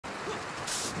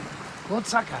Lord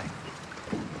Sakai.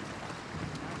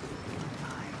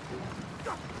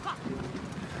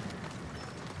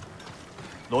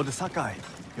 Lord Sakai,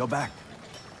 you're back.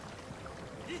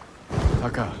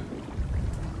 Taka.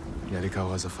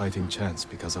 Yarikawa has a fighting chance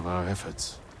because of our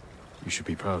efforts. You should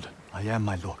be proud. I am,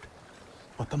 my lord.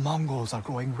 But the Mongols are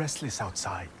growing restless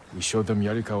outside. We showed them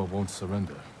Yarikawa won't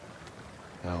surrender.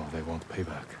 Now they won't pay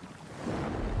back.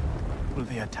 Will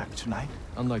they attack tonight?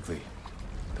 Unlikely.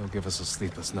 They'll give us a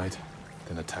sleepless night,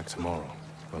 then attack tomorrow,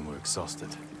 when we're exhausted.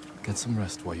 Get some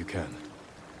rest while you can.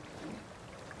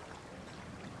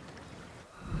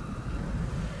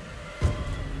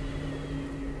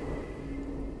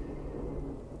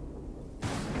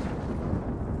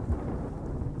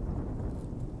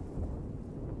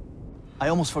 I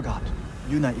almost forgot.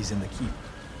 Yuna is in the keep.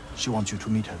 She wants you to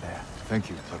meet her there. Thank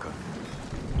you, Taka.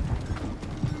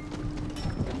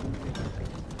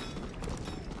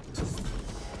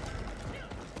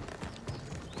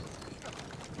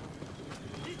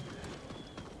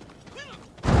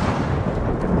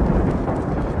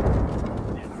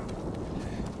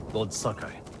 Lord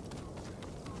Sakai.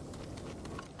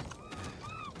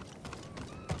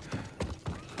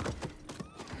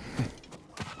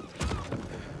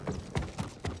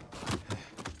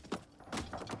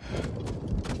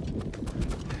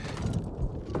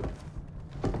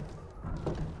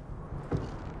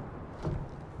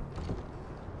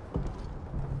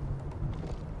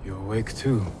 You're awake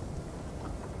too.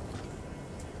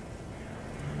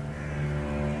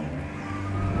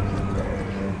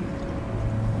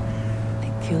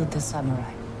 Killed the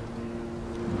samurai.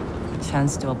 A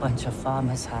chance to a bunch of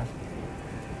farmers have.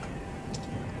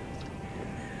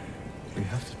 We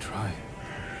have to try.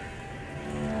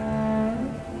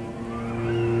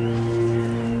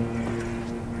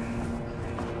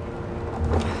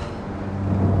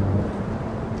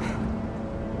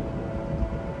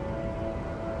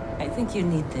 I think you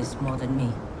need this more than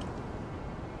me.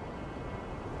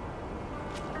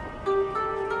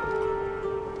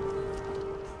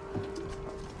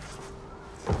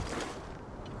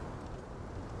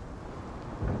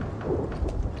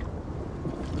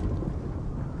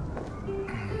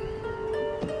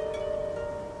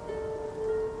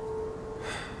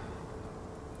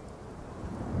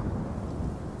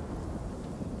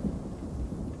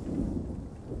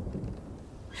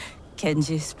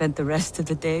 Kenji spent the rest of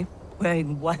the day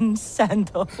wearing one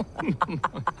sandal.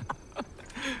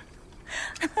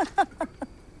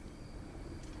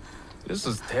 This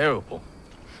is terrible.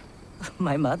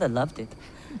 My mother loved it.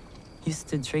 Used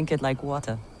to drink it like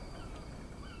water.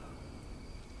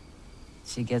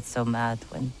 She gets so mad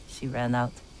when she ran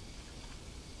out.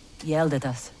 Yelled at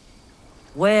us.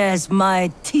 "Where's my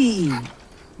tea?"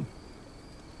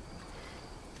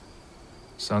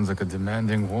 Sounds like a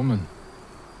demanding woman.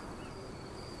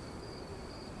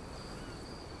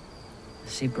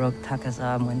 She broke Taka's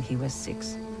arm when he was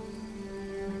 6.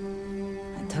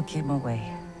 I took him away.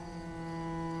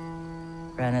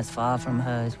 Ran as far from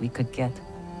her as we could get.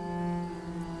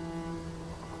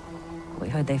 We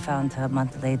heard they found her a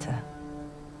month later.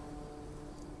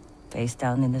 Face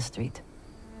down in the street.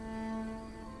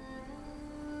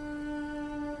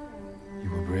 You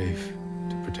were brave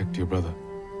to protect your brother.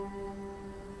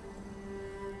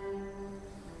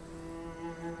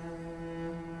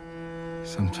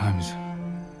 Sometimes,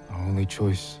 our only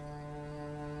choice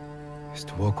is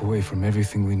to walk away from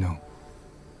everything we know.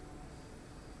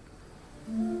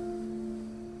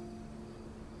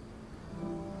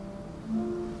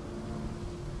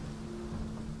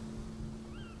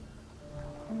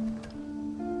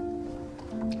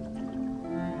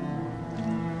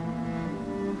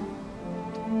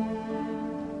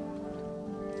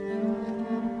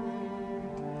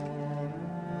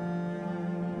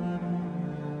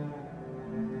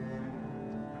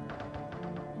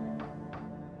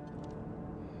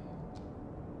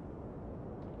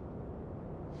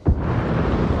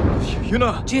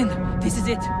 Yuna! Jin, this is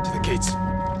it. To the gates.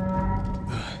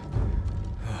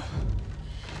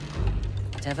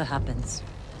 Whatever happens,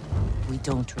 we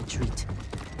don't retreat.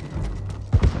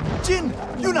 Jin!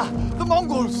 Yuna! The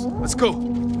Mongols! Let's go.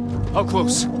 How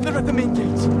close? They're at the main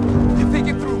gates. If they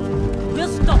get through... We'll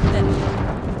stop them.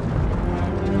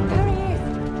 There he is!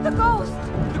 The ghost!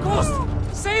 The ghost!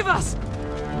 Save us!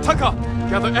 Taka!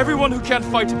 Gather everyone who can't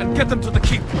fight and get them to the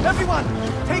keep. Everyone!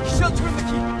 Take shelter in the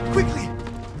keep! Quickly!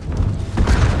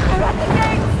 They're at the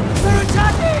gate! They're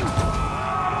attacking!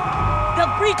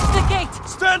 They'll breach the gate!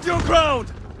 Stand your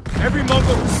ground! Every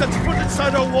Mongol who sets foot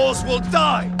inside our walls will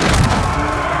die!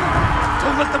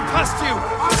 Don't let them past you!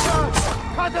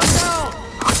 Cut them down!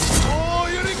 Oh,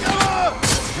 Yarikawa!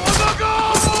 For the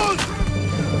Mongols!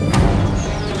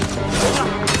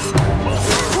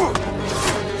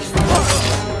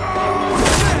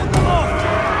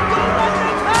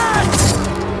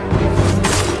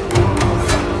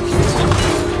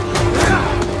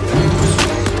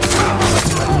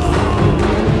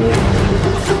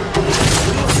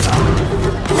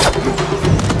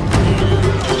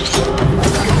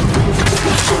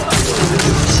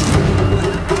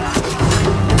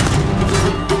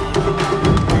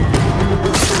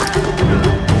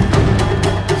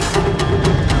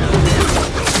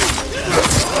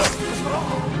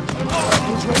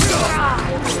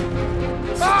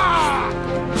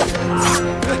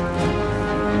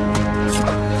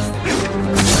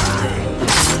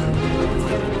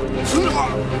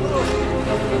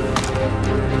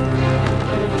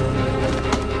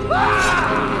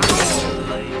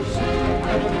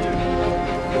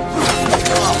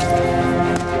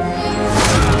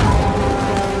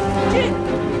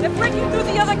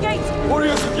 gate!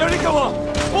 Warriors of Yarikawa!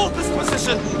 Hold this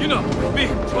position! Yuna, with me,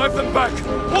 drive them back!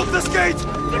 Hold this gate!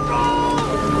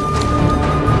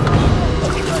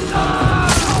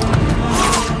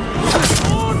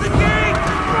 Hold the gate!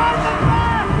 Drive them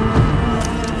back!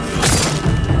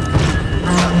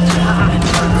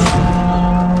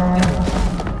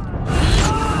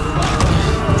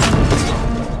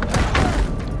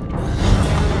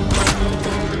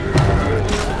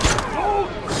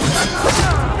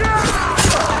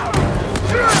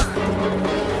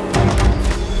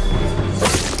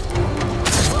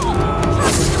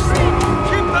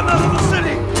 Keep them out of the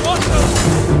city! Watch them!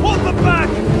 Hold them back!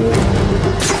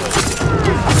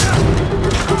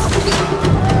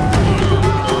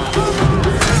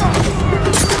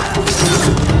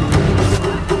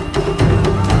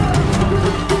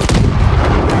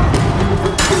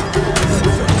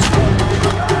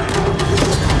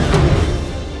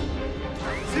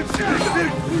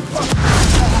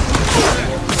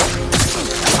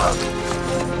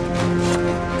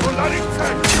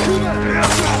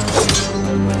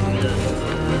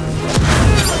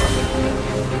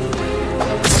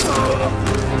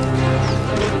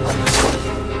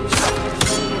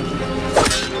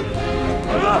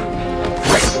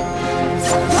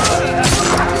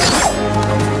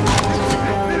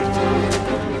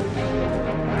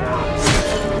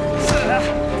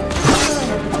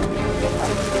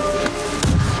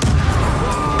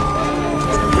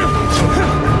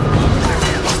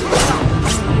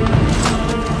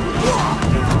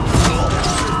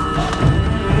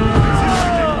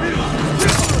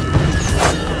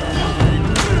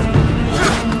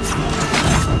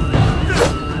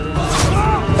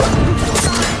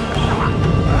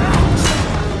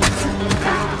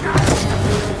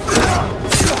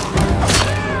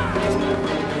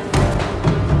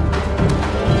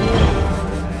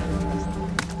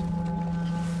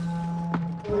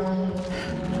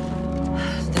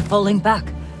 Falling back.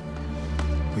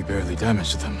 We barely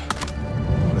damaged them.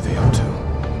 What are they up to?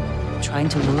 Trying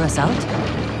to lure us out?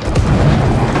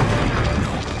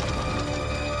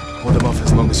 Hold them off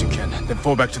as long as you can, then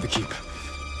fall back to the keep.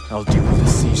 I'll deal with the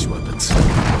siege weapons.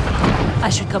 I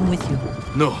should come with you.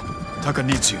 No, Taka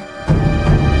needs you.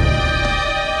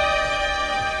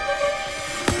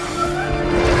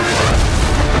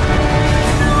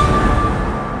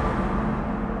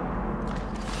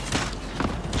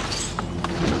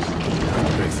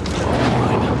 Break through the Mongol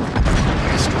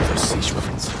line. Steal those siege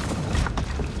weapons.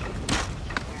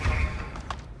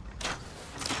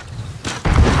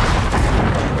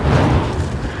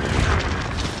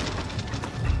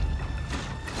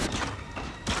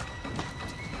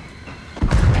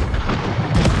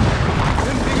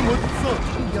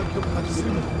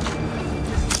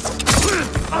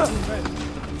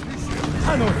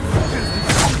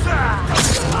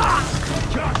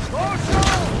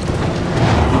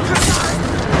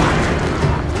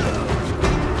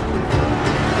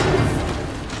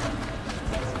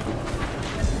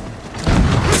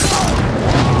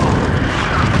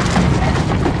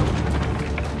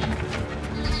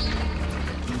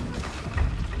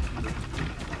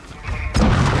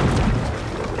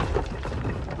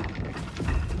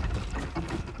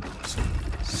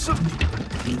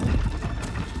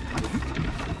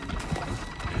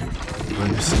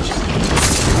 Burn the siege.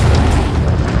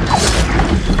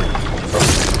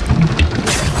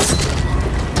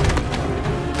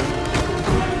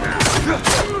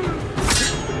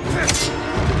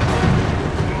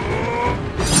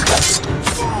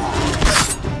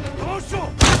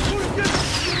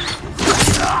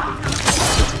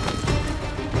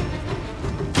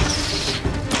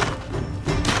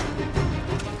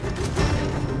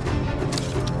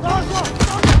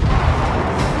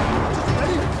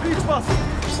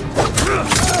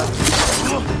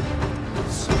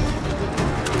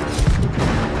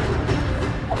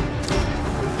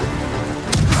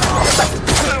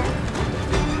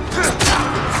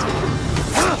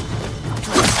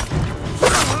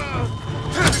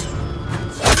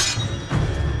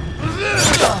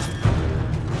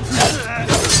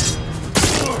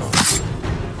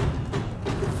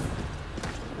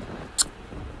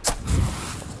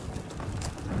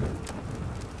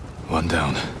 One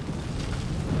down.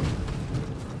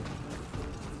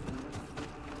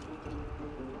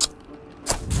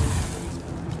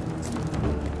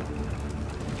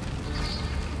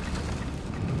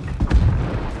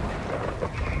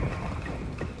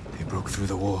 They broke through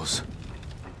the walls.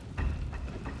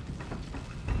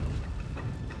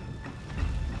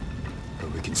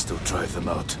 But we can still drive them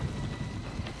out.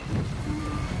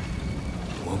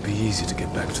 It won't be easy to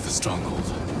get back to the stronghold.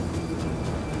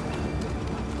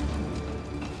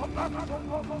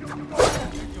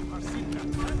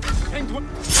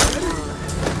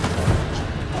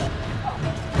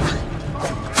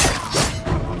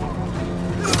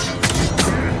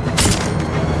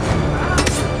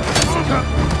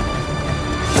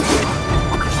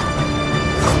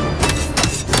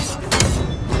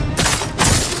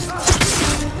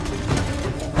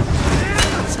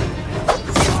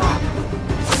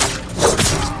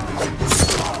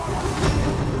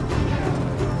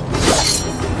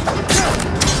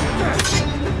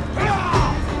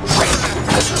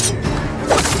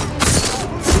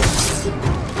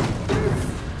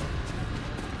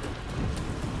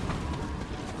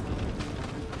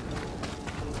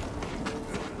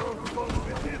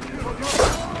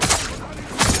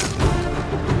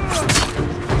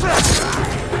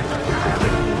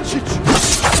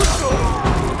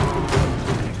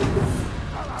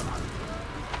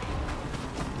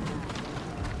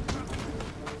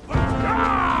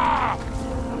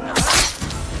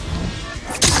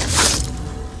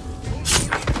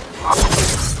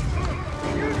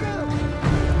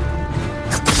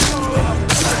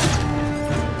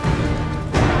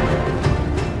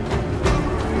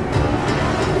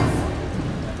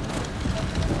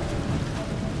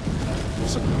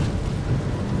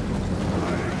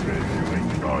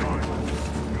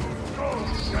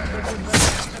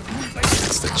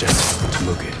 It's the general,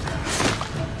 Temuge.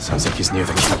 Sounds like he's near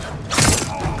the keep.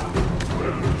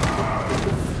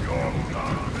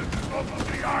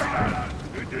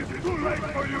 It is too late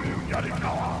for you,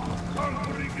 Yarikawa.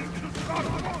 Conquering is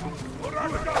impossible.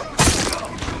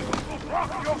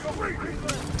 Rock your feet.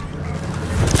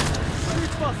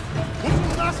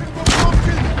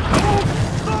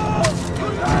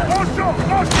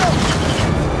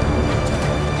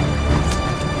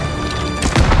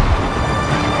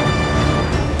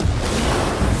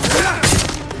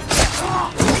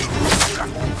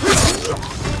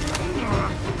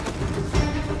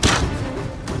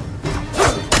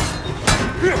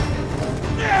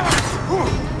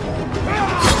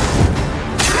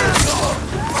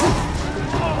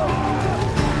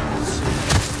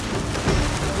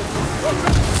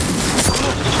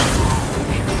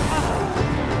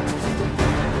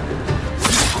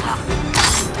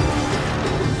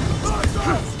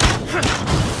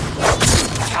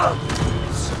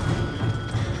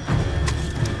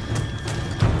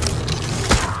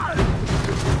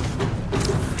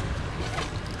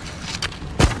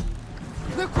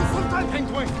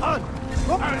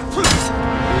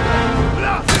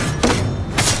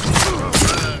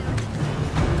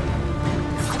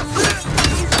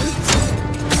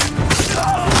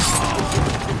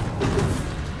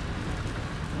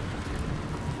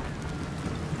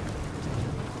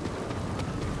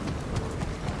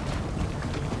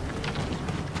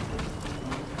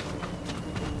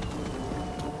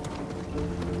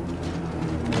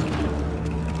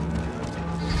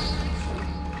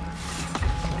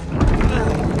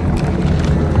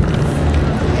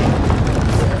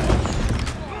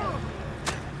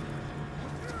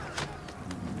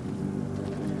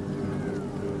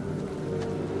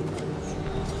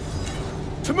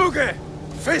 Temuge!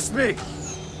 Face me!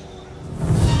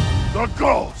 The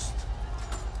ghost!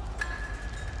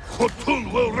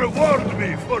 Khotun will reward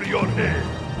me for your head!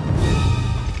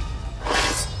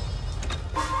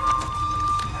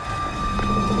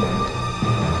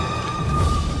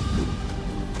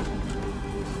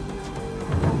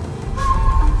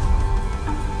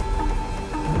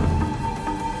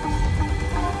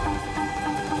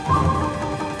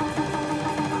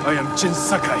 I am Jin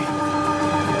Sakai,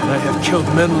 and I have killed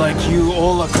men like you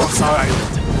all across our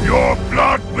island. Your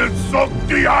blood will soak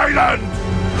the island!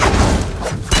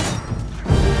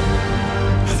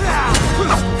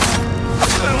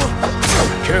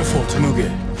 Careful, Temuge.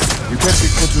 You can't be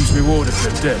Khotun's reward if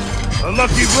they're dead. A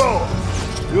lucky blow!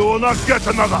 You will not get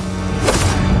another!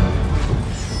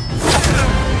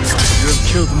 You have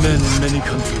killed men in many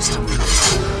countries,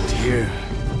 Temuge. And here,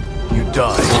 you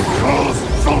die.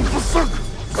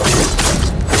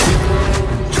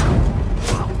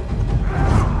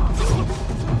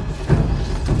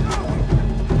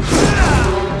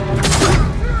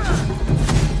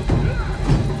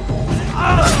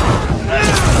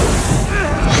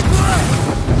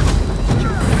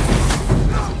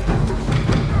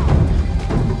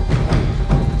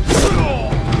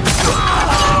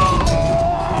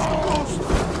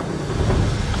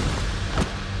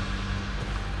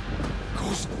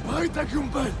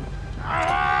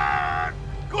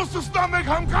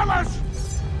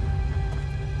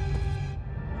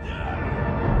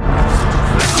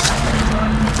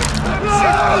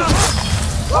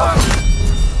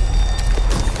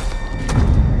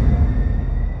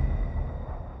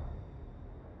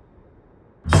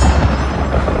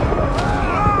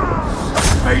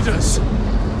 soldiers!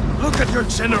 Look at your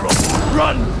general!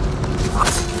 Run!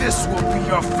 This will be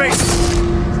your fate!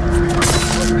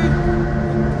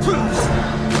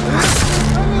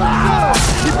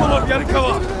 People of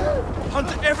Yarikawa!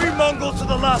 Hunt every Mongol to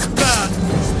the last man!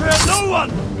 Spare no one!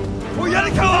 For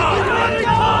Yarikawa!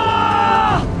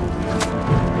 Yarikawa!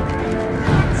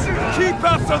 Keep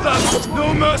after them!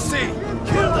 No mercy!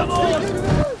 Kill them all!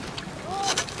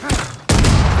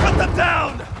 Cut them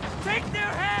down! Take their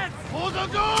heads! Hold the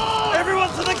door! Everyone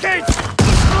to the gate!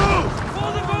 Move!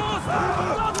 For the ghost!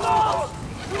 The ghost!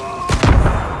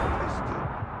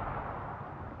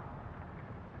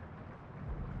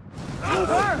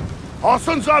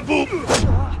 Hasan Zabu!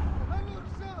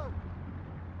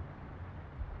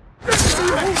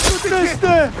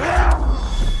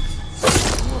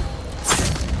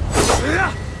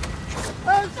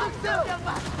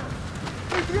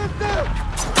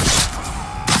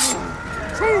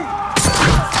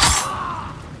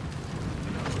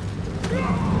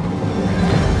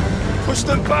 Push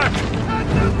them back!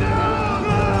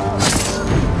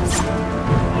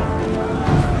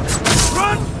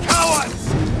 Run, cowards!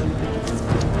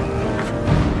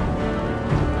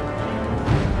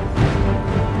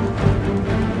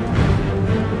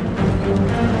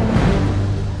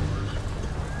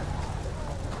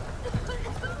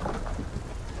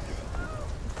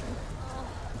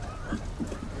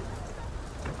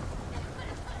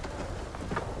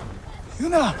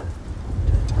 Yuna!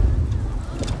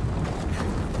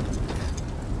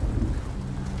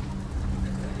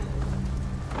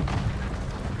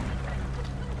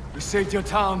 We saved your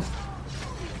town.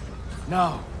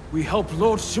 Now, we help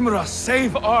Lord Shimura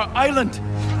save our island!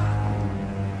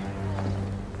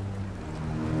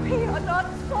 We are not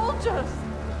soldiers!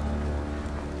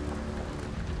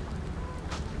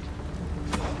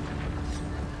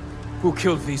 Who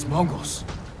killed these Mongols?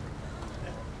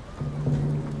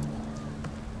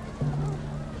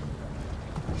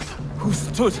 Who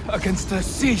stood against the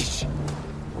siege?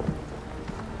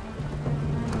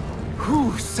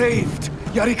 Who saved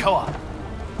Yarikawa?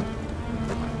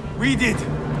 We did!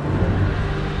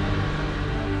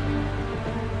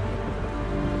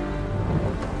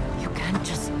 You can't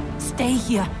just stay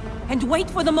here and wait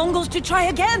for the Mongols to try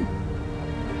again!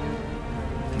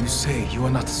 You say you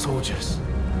are not soldiers.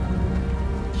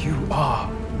 You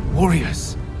are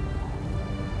warriors.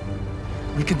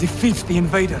 We can defeat the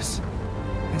invaders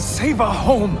and save our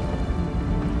home.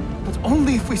 But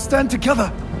only if we stand together.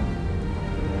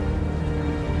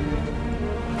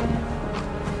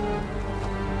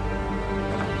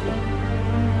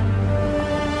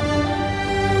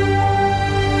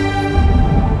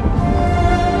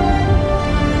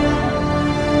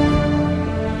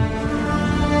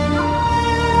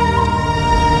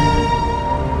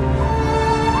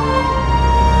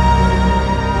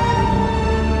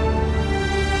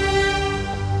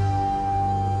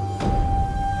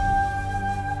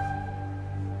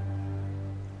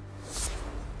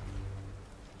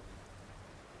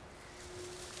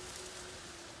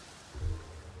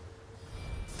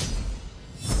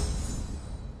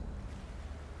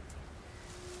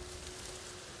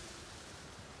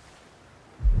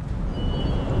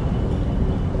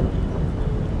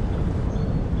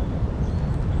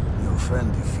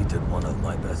 Friend defeated one of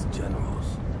my best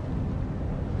generals.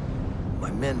 My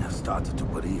men have started to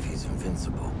believe he's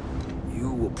invincible.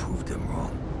 You will prove them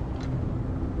wrong.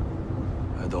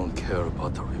 I don't care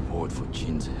about the reward for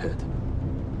Jin's head.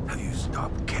 Have you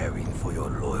stopped caring for your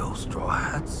loyal Straw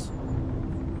Hats?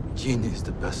 Jin is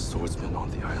the best swordsman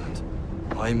on the island.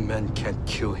 My men can't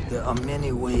kill him. There are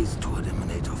many ways to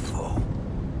eliminate a foe.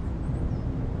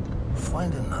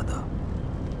 Find another.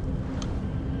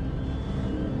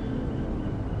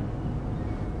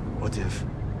 What if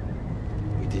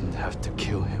we didn't have to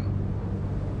kill him?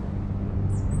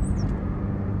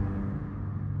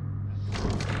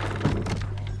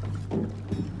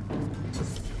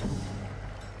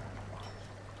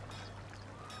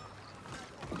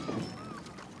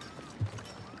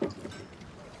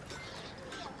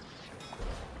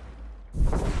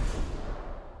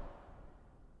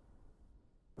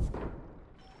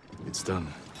 It's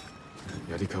done.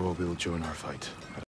 Yarikawa will join our fight.